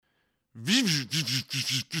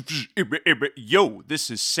Yo, this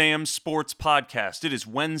is Sam's Sports Podcast. It is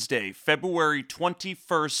Wednesday, February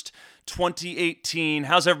 21st, 2018.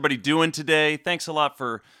 How's everybody doing today? Thanks a lot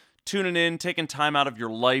for tuning in, taking time out of your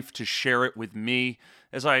life to share it with me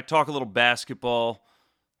as I talk a little basketball,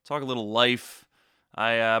 talk a little life.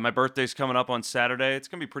 My birthday's coming up on Saturday. It's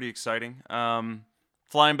going to be pretty exciting.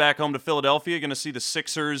 Flying back home to Philadelphia, going to see the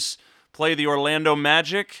Sixers play the Orlando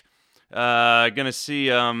Magic. Going to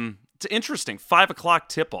see... It's interesting. 5 o'clock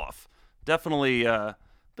tip-off. Definitely a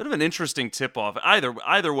bit of an interesting tip-off.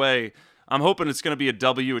 Either way, I'm hoping it's going to be a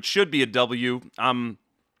W. It should be a W. I'm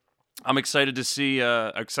excited to see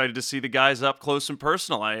the guys up close and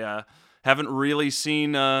personal. I haven't really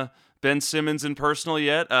seen Ben Simmons in personal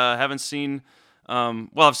yet. Haven't seen.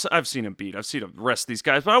 I've seen Embiid. I've seen the rest of these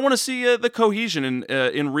guys, but I want to see the cohesion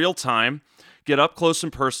in real time. Get up close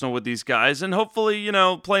and personal with these guys, and hopefully,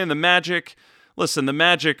 playing the Magic. Listen, the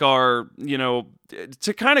Magic are,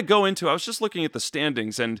 to kind of go into, I was just looking at the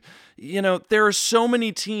standings, and, there are so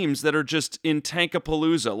many teams that are just in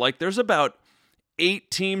Tankapalooza. Like, there's about 8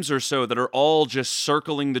 teams or so that are all just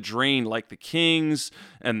circling the drain, like the Kings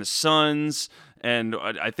and the Suns, and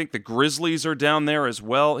I think the Grizzlies are down there as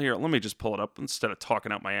well. Here, let me just pull it up instead of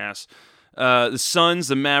talking out my ass. The Suns,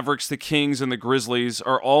 the Mavericks, the Kings, and the Grizzlies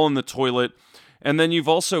are all in the toilet. And then you've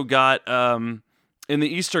also got... in the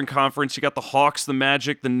Eastern Conference, you got the Hawks, the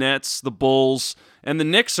Magic, the Nets, the Bulls, and the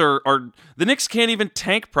Knicks are the Knicks can't even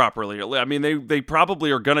tank properly. I mean, they probably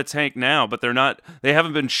are going to tank now, but they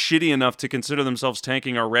haven't been shitty enough to consider themselves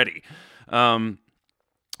tanking already.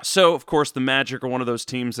 So, of course, the Magic are one of those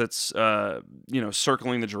teams that's,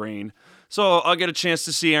 circling the drain. So I'll get a chance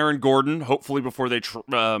to see Aaron Gordon, hopefully before they,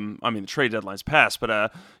 the trade deadline's passed,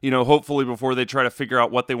 but, hopefully before they try to figure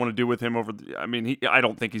out what they want to do with him I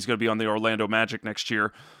don't think he's going to be on the Orlando Magic next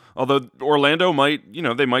year. Although Orlando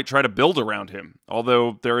they might try to build around him.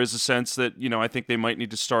 Although there is a sense that, I think they might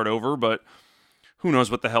need to start over, but who knows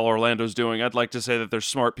what the hell Orlando's doing. I'd like to say that there's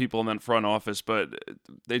smart people in that front office, but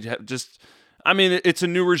they just... it's a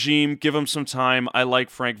new regime. Give them some time. I like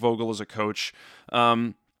Frank Vogel as a coach.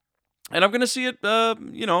 And I'm going to see it,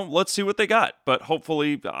 let's see what they got. But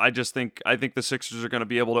hopefully, I think the Sixers are going to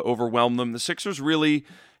be able to overwhelm them. The Sixers really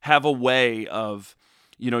have a way of,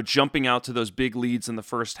 jumping out to those big leads in the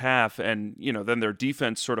first half, and, then their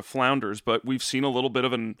defense sort of flounders. But we've seen a little bit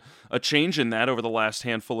of a change in that over the last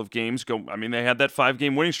handful of games. They had that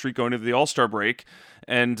 5-game winning streak going into the All-Star break.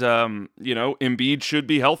 And, Embiid should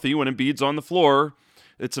be healthy when Embiid's on the floor.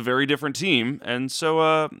 It's a very different team. And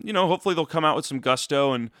so, hopefully they'll come out with some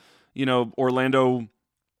gusto and, Orlando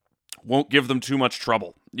won't give them too much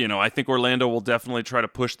trouble. I think Orlando will definitely try to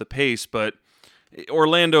push the pace, but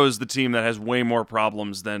Orlando is the team that has way more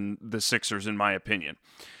problems than the Sixers, in my opinion.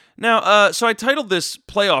 Now, so I titled this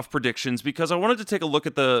Playoff Predictions because I wanted to take a look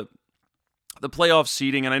at the playoff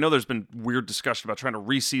seeding, and I know there's been weird discussion about trying to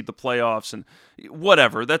reseed the playoffs and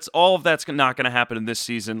whatever. That's not going to happen in this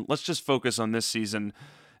season. Let's just focus on this season.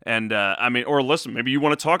 And, listen, maybe you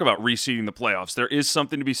want to talk about reseeding the playoffs. There is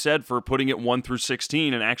something to be said for putting it 1 through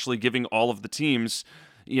 16 and actually giving all of the teams,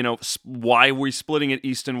 why we're splitting it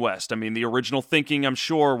East and West. The original thinking, I'm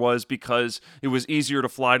sure, was because it was easier to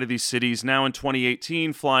fly to these cities. Now in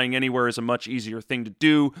 2018, flying anywhere is a much easier thing to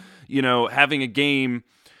do. Having a game...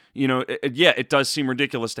 it does seem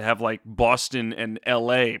ridiculous to have, like, Boston and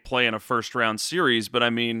LA play in a first-round series, but,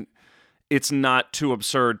 it's not too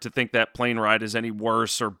absurd to think that plane ride is any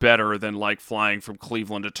worse or better than, like, flying from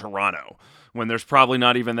Cleveland to Toronto, when there's probably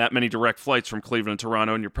not even that many direct flights from Cleveland to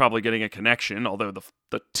Toronto, and you're probably getting a connection, although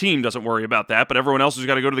the team doesn't worry about that, but everyone else who's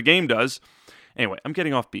got to go to the game does. Anyway, I'm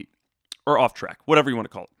getting off beat, or off track, whatever you want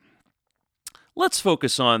to call it. Let's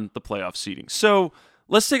focus on the playoff seeding. So,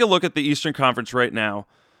 let's take a look at the Eastern Conference right now.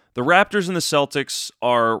 The Raptors and the Celtics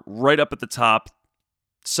are right up at the top.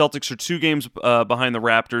 Celtics are 2 games behind the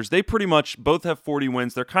Raptors. They pretty much both have 40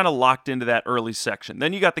 wins. They're kind of locked into that early section.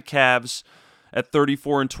 Then you got the Cavs at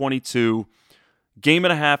 34 and 22, game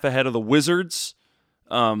and a half ahead of the Wizards,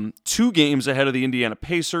 2 games ahead of the Indiana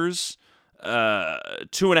Pacers,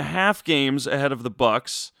 2.5 games ahead of the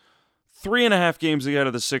Bucks, 3.5 games ahead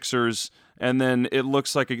of the Sixers, and then it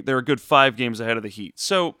looks like they're a good 5 games ahead of the Heat.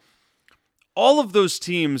 So all of those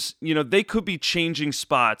teams, they could be changing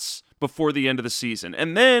spots before the end of the season.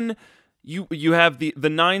 And then you have the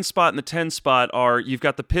 9 spot and the 10 spot you've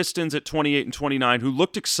got the Pistons at 28 and 29, who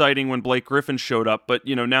looked exciting when Blake Griffin showed up, but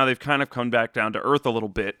now they've kind of come back down to earth a little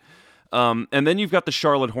bit. And then you've got the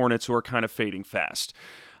Charlotte Hornets, who are kind of fading fast.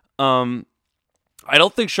 I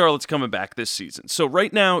don't think Charlotte's coming back this season. So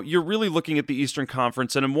right now, you're really looking at the Eastern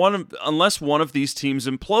Conference, and unless one of these teams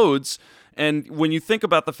implodes, and when you think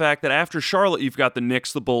about the fact that after Charlotte, you've got the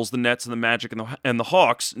Knicks, the Bulls, the Nets, and the Magic, and the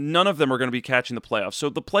Hawks, none of them are going to be catching the playoffs. So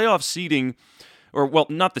the playoff seeding, or well,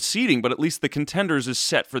 not the seeding, but at least the contenders is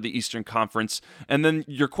set for the Eastern Conference. And then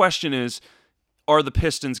your question is, are the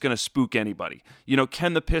Pistons going to spook anybody?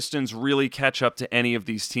 Can the Pistons really catch up to any of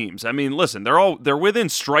these teams? I mean, listen, they're within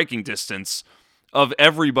striking distance of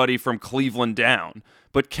everybody from Cleveland down,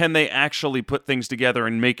 but can they actually put things together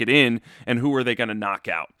and make it in, and who are they going to knock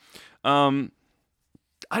out?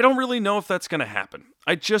 I don't really know if that's going to happen.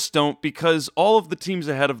 I just don't, because all of the teams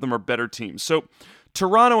ahead of them are better teams. So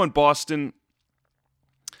Toronto and Boston,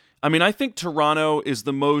 I mean, I think Toronto is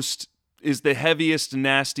the heaviest,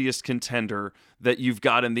 nastiest contender that you've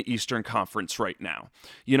got in the Eastern Conference right now.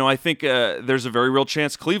 I think there's a very real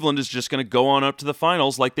chance Cleveland is just going to go on up to the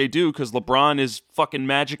finals like they do, because LeBron is fucking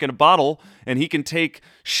magic in a bottle, and he can take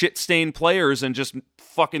shit-stained players and just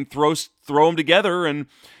fucking throw them together and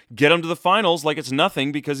get them to the finals like it's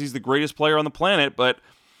nothing, because he's the greatest player on the planet. But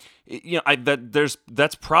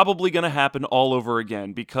that's probably going to happen all over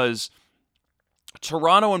again, because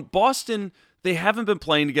Toronto and Boston, they haven't been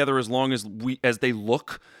playing together as long as they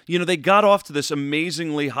look. They got off to this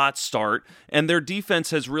amazingly hot start, and their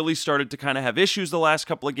defense has really started to kind of have issues the last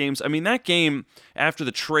couple of games. I mean, that game after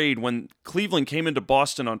the trade, when Cleveland came into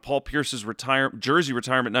Boston on Paul Pierce's jersey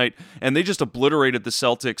retirement night, and they just obliterated the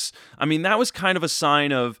Celtics, I mean, that was kind of a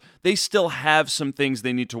sign of they still have some things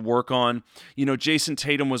they need to work on. Jason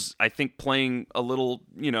Tatum was, I think, playing a little,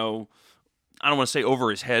 I don't want to say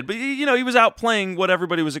over his head, but he was outplaying what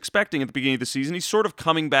everybody was expecting at the beginning of the season. He's sort of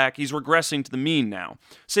coming back. He's regressing to the mean now.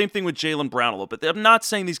 Same thing with Jaylen Brown a little bit. I'm not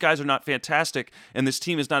saying these guys are not fantastic and this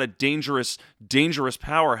team is not a dangerous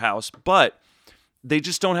powerhouse, but they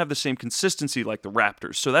just don't have the same consistency like the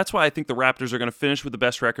Raptors. So that's why I think the Raptors are going to finish with the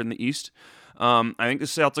best record in the East. I think the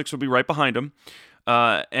Celtics will be right behind them.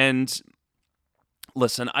 And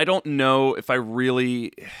listen, I don't know if I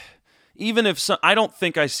really... Even if I don't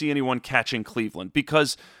think I see anyone catching Cleveland,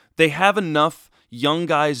 because they have enough young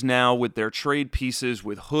guys now with their trade pieces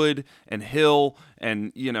with Hood and Hill,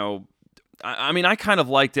 and I mean, I kind of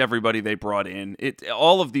liked everybody they brought in.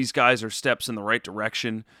 All of these guys are steps in the right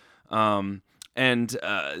direction, and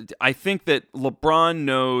I think that LeBron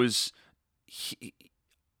knows.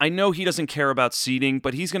 I know he doesn't care about seeding,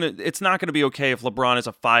 but it's not gonna be okay if LeBron is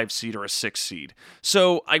a 5 seed or a 6 seed.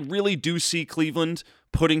 So I really do see Cleveland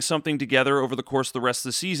putting something together over the course of the rest of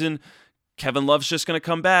the season. Kevin Love's just going to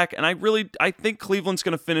come back, and I think Cleveland's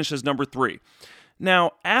going to finish as number 3.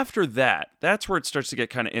 Now, after that's where it starts to get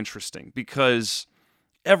kind of interesting, because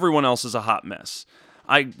everyone else is a hot mess.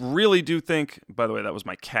 I really do think, by the way, that was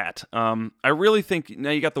my cat. I really think now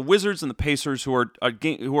you got the Wizards and the Pacers who are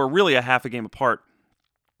really a half a game apart.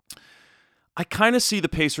 I kind of see the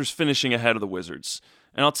Pacers finishing ahead of the Wizards.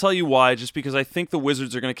 And I'll tell you why, just because I think the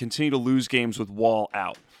Wizards are going to continue to lose games with Wall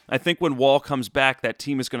out. I think when Wall comes back, that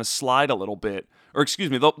team is going to slide a little bit. Or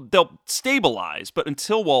excuse me, they'll stabilize, but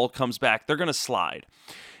until Wall comes back, they're going to slide.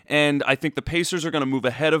 And I think the Pacers are going to move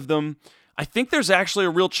ahead of them. I think there's actually a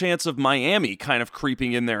real chance of Miami kind of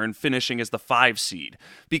creeping in there and finishing as the 5 seed.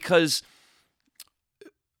 Because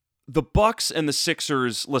the Bucks and the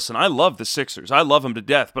Sixers, listen, I love the Sixers. I love them to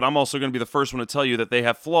death, but I'm also going to be the first one to tell you that they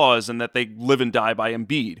have flaws and that they live and die by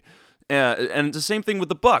Embiid. And the same thing with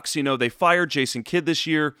the Bucks. They fired Jason Kidd this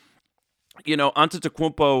year.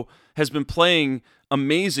 Antetokounmpo has been playing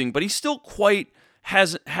amazing, but he still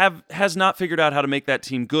has not figured out how to make that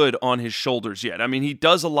team good on his shoulders yet. I mean, he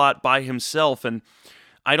does a lot by himself, and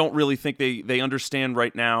I don't really think they understand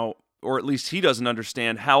right now, or at least he doesn't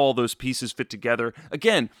understand how all those pieces fit together.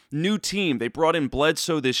 Again, new team. They brought in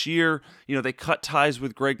Bledsoe this year. They cut ties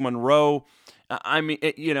with Greg Monroe. I mean,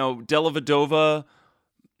 Dellavedova,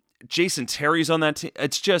 Jason Terry's on that team.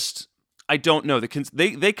 It's just, I don't know.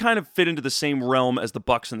 They kind of fit into the same realm as the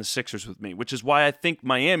Bucks and the Sixers with me, which is why I think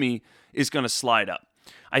Miami is going to slide up.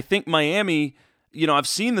 I think Miami... I've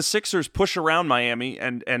seen the Sixers push around Miami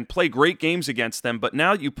and play great games against them, but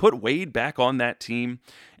now you put Wade back on that team,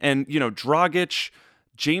 and, Dragic,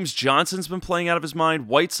 James Johnson's been playing out of his mind,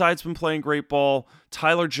 Whiteside's been playing great ball,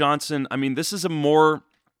 Tyler Johnson. I mean, this is and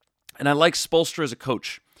I like Spoelstra as a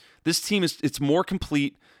coach. This team it's more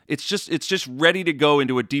complete. It's just ready to go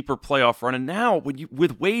into a deeper playoff run, and now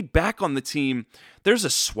with Wade back on the team, there's a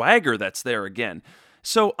swagger that's there again.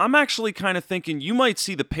 So I'm actually kind of thinking you might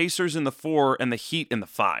see the Pacers in the 4 and the Heat in the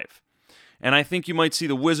 5. And I think you might see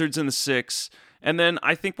the Wizards in the 6. And then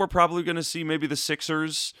I think we're probably going to see maybe the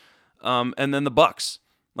Sixers and then the Bucks.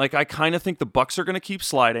 Like, I kind of think the Bucks are going to keep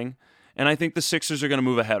sliding. and I think the Sixers are going to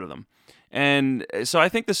move ahead of them. And so I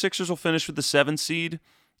think the Sixers will finish with the 7 seed,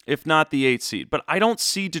 if not the 8 seed. But I don't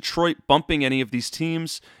see Detroit bumping any of these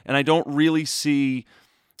teams, and I don't really see,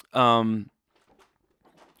 I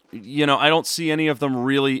don't see any of them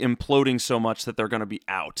really imploding so much that they're going to be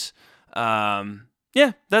out.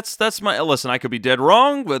 Yeah, that's my listen. I could be dead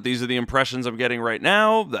wrong, but these are the impressions I'm getting right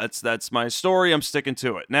now. That's my story. I'm sticking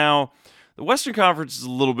to it. Now, the Western Conference is a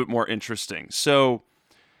little bit more interesting. So,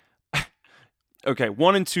 okay,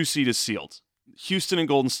 1 and 2 seed is sealed. Houston and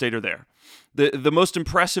Golden State are there. The most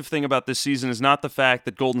impressive thing about this season is not the fact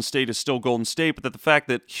that Golden State is still Golden State, but that the fact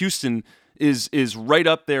that Houston is right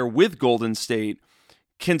up there with Golden State,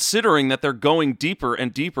 considering that they're going deeper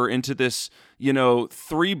and deeper into this,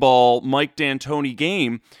 3-ball Mike D'Antoni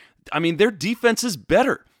game. I mean, their defense is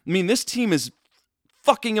better. I mean, this team is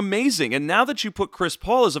fucking amazing. And now that you put Chris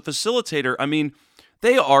Paul as a facilitator, I mean,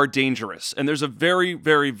 they are dangerous. And there's a very,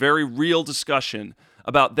 very, very real discussion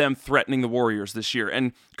about them threatening the Warriors this year.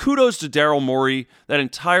 And kudos to Daryl Morey, that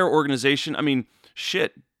entire organization. I mean,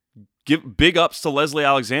 shit, give big ups to Leslie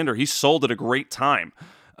Alexander. He sold at a great time.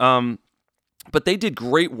 But they did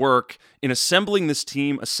great work in assembling this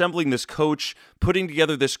team, assembling this coach, putting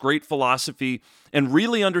together this great philosophy, and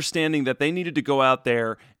really understanding that they needed to go out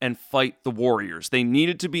there and fight the Warriors. They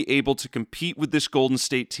needed to be able to compete with this Golden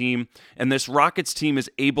State team, and this Rockets team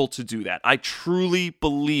is able to do that. I truly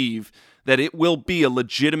believe that it will be a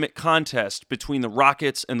legitimate contest between the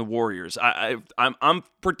Rockets and the Warriors. I'm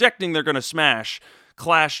predicting they're going to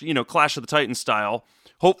clash of the Titans style.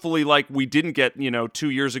 Hopefully, like we didn't get 2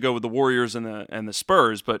 years ago with the Warriors and the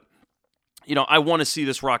Spurs, but I want to see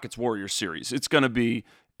this Rockets Warriors series. It's going to be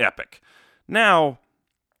epic. Now,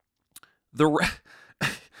 the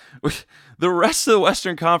rest of the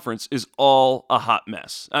Western Conference is all a hot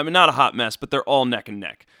mess. I mean, not a hot mess, but they're all neck and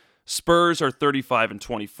neck. Spurs are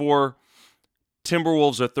 35-24.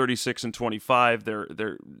 Timberwolves are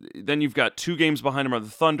 36-25. Then you've got 2 games behind them are the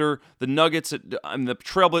Thunder, the Nuggets, and the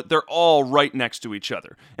Trailblazers. They're all right next to each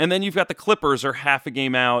other. And then you've got the Clippers are half a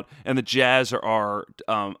game out, and the Jazz are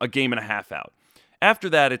a game and a half out. After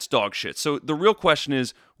that, it's dog shit. So the real question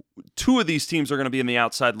is, 2 of these teams are going to be in the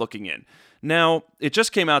outside looking in. Now, it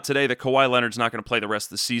just came out today that Kawhi Leonard's not going to play the rest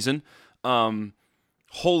of the season.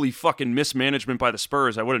 Holy fucking mismanagement by the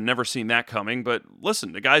Spurs. I would have never seen that coming. But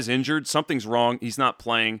listen, the guy's injured. Something's wrong. He's not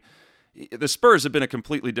playing. The Spurs have been a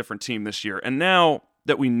completely different team this year. And now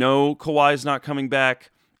that we know Kawhi's not coming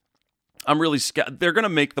back, I'm really scared. They're going to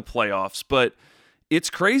make the playoffs. But it's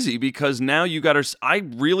crazy because now you got to... I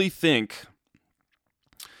really think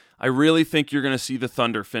you're going to see the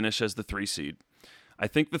Thunder finish as the 3 seed. I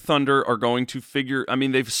think the Thunder are going to figure... I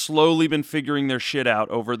mean, they've slowly been figuring their shit out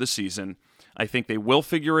over the season. I think they will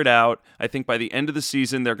figure it out. I think by the end of the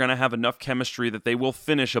season, they're going to have enough chemistry that they will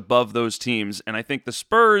finish above those teams. And I think the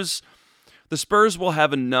Spurs will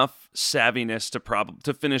have enough savviness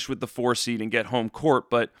to finish with the 4 seed and get home court.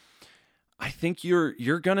 But I think you're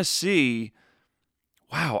going to see,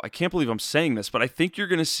 wow, I can't believe I'm saying this, but I think you're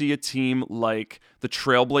going to see a team like the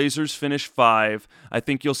Trailblazers finish 5. I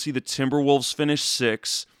think you'll see the Timberwolves finish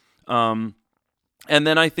 6. And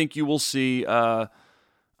then I think you will see,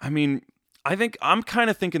 I think I'm kind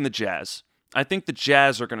of thinking the Jazz. I think the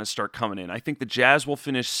Jazz are going to start coming in. I think the Jazz will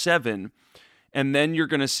finish 7, and then you're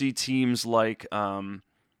going to see teams like, you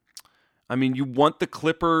want the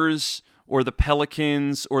Clippers or the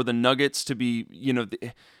Pelicans or the Nuggets to be,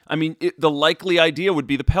 the likely idea would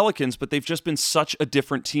be the Pelicans, but they've just been such a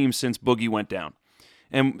different team since Boogie went down.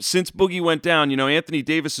 And since Boogie went down, Anthony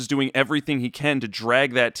Davis is doing everything he can to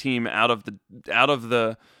drag that team out of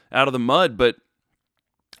the mud, but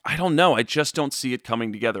I don't know. I just don't see it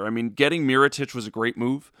coming together. I mean, getting Mirotic was a great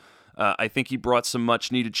move. I think he brought some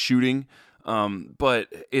much-needed shooting, but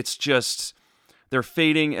it's just they're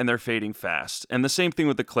fading, and they're fading fast. And the same thing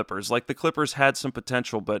with the Clippers. Like, the Clippers had some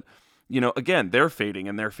potential, but, again, they're fading,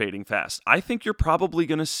 and they're fading fast. I think you're probably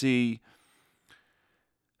going to see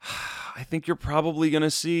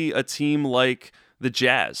a team like the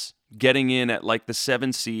Jazz getting in at like the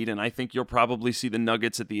 7 seed, and I think you'll probably see the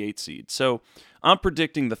Nuggets at the 8 seed. So I'm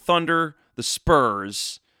predicting the Thunder, the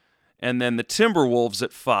Spurs, and then the Timberwolves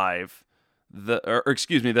at 5. The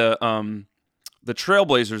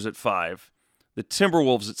Trailblazers at 5, the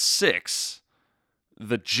Timberwolves at 6,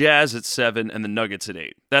 the Jazz at 7, and the Nuggets at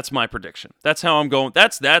 8. That's my prediction. That's how I'm going.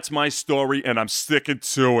 That's my story, and I'm sticking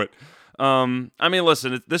to it.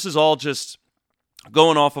 Listen, this is all just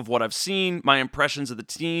going off of what I've seen, my impressions of the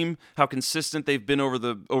team, how consistent they've been over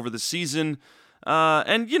the season.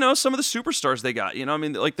 And, some of the superstars they got,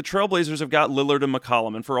 like the Trailblazers have got Lillard and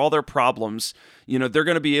McCollum, and for all their problems, they're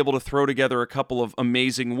going to be able to throw together a couple of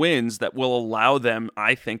amazing wins that will allow them,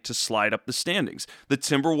 I think, to slide up the standings. The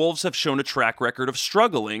Timberwolves have shown a track record of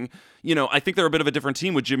struggling. I think they're a bit of a different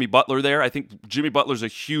team with Jimmy Butler there. I think Jimmy Butler's a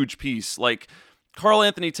huge piece. Like, Karl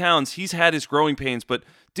Anthony Towns, he's had his growing pains, but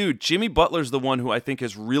dude, Jimmy Butler's the one who I think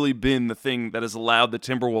has really been the thing that has allowed the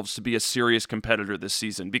Timberwolves to be a serious competitor this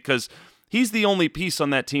season, because he's the only piece on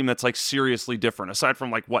that team that's like seriously different, aside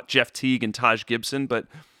from like Jeff Teague and Taj Gibson, but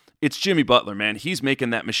it's Jimmy Butler, man. He's making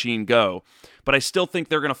that machine go. But I still think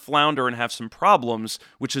they're going to flounder and have some problems,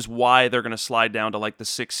 which is why they're going to slide down to like the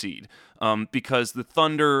 6th seed, because the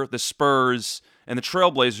Thunder, the Spurs, and the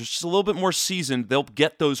Trailblazers, just a little bit more seasoned, they'll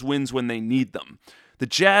get those wins when they need them. The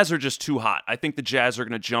Jazz are just too hot. I think the Jazz are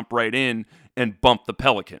going to jump right in and bump the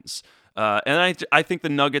Pelicans. And I think the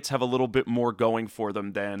Nuggets have a little bit more going for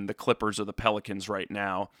them than the Clippers or the Pelicans right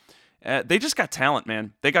now. They just got talent,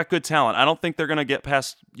 man. They got good talent. I don't think they're going to get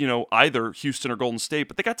past, either Houston or Golden State,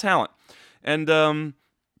 but they got talent. And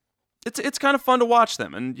it's kind of fun to watch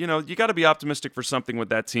them. And, you got to be optimistic for something with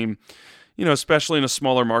that team, especially in a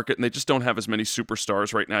smaller market, and they just don't have as many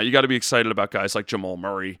superstars right now. You got to be excited about guys like Jamal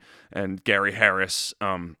Murray and Gary Harris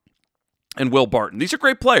and Will Barton. These are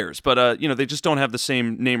great players, but, they just don't have the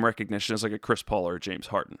same name recognition as like a Chris Paul or a James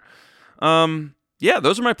Harden. Yeah,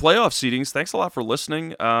 those are my playoff seedings. Thanks a lot for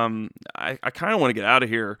listening. I kind of want to get out of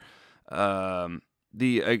here. But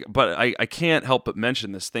I can't help but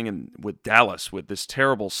mention this thing with Dallas, with this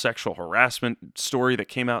terrible sexual harassment story that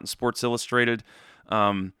came out in Sports Illustrated.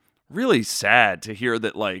 Really sad to hear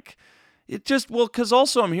that, like, because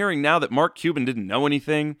also I'm hearing now that Mark Cuban didn't know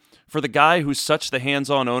anything. For the guy who's such the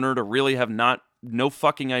hands-on owner to really have no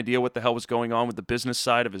fucking idea what the hell was going on with the business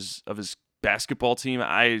side of his basketball team,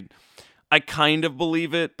 I kind of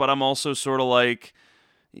believe it, but I'm also sort of like,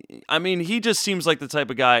 I mean, he just seems like the type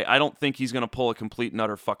of guy, I don't think he's going to pull a complete and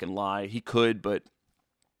utter fucking lie. He could, but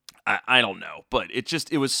I don't know. But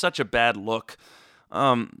it was such a bad look.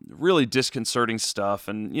 Really disconcerting stuff.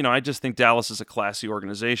 And, I just think Dallas is a classy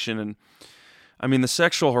organization. And, I mean, the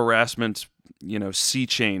sexual harassment, sea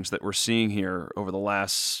change that we're seeing here over the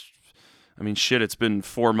last, it's been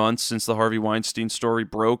 4 months since the Harvey Weinstein story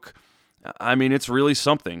broke. I mean, it's really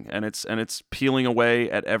something, and it's peeling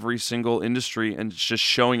away at every single industry, and it's just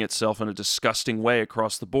showing itself in a disgusting way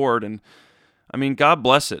across the board. And I mean, God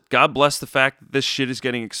bless it. God bless the fact that this shit is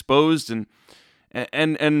getting exposed, and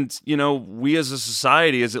we as a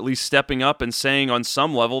society is at least stepping up and saying on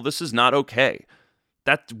some level, this is not okay.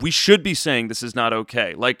 That we should be saying this is not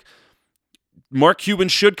okay. Like, Mark Cuban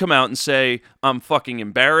should come out and say, I'm fucking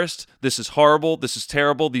embarrassed. This is horrible. This is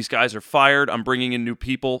terrible. These guys are fired. I'm bringing in new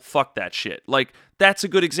people. Fuck that shit. Like, that's a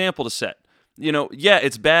good example to set. Yeah,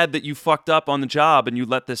 it's bad that you fucked up on the job and you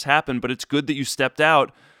let this happen, but it's good that you stepped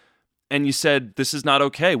out and you said, this is not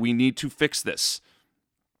okay. We need to fix this.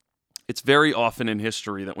 It's very often in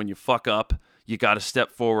history that when you fuck up, you got to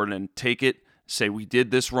step forward and take it, say, we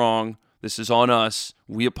did this wrong. This is on us.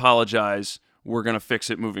 We apologize. We're going to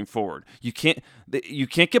fix it moving forward. You can't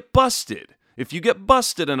get busted. If you get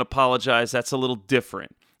busted and apologize, that's a little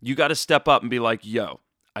different. You got to step up and be like, yo,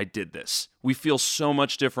 I did this. We feel so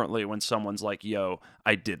much differently when someone's like, yo,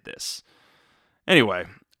 I did this. Anyway,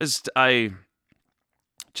 just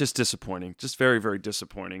disappointing. Just very, very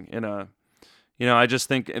disappointing. I just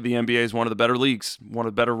think the NBA is one of the better leagues, one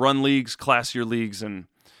of the better run leagues, classier leagues, and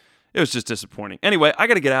it was just disappointing. Anyway, I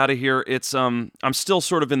got to get out of here. It's I'm still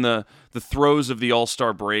sort of in the throes of the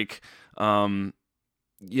All-Star break. Have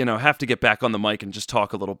to get back on the mic and just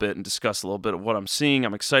talk a little bit and discuss a little bit of what I'm seeing.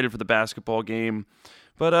 I'm excited for the basketball game.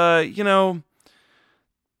 But,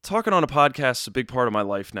 talking on a podcast is a big part of my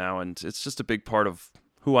life now, and it's just a big part of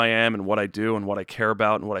who I am and what I do and what I care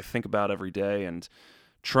about and what I think about every day, and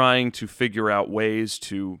trying to figure out ways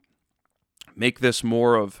to make this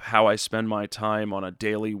more of how I spend my time on a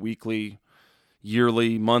daily, weekly,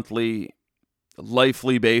 yearly, monthly,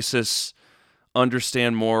 lifely basis,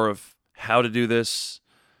 understand more of how to do this,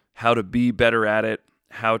 how to be better at it,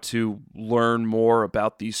 how to learn more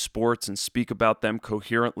about these sports and speak about them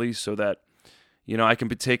coherently so that, I can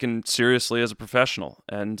be taken seriously as a professional.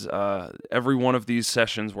 And every one of these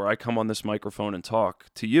sessions where I come on this microphone and talk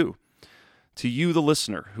to you, the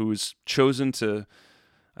listener, who's chosen to,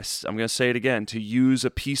 I'm going to say it again, to use a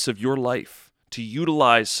piece of your life, to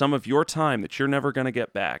utilize some of your time that you're never going to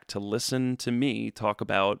get back, to listen to me talk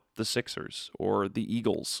about the Sixers or the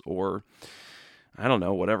Eagles or, I don't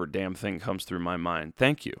know, whatever damn thing comes through my mind.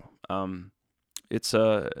 Thank you. It's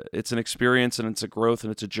an experience, and it's a growth,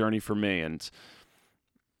 and it's a journey for me, and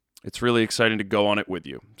it's really exciting to go on it with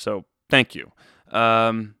you. So Thank you.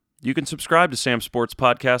 You can subscribe to Sam Sports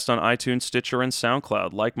Podcast on iTunes, Stitcher, and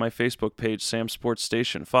SoundCloud. Like my Facebook page, Sam Sports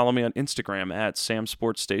Station. Follow me on Instagram at Sam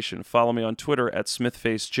Sports Station. Follow me on Twitter at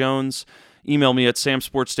SmithfaceJones. Email me at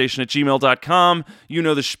samsportstation@gmail.com. You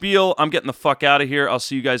know the spiel. I'm getting the fuck out of here. I'll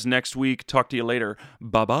see you guys next week. Talk to you later.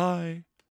 Bye-bye.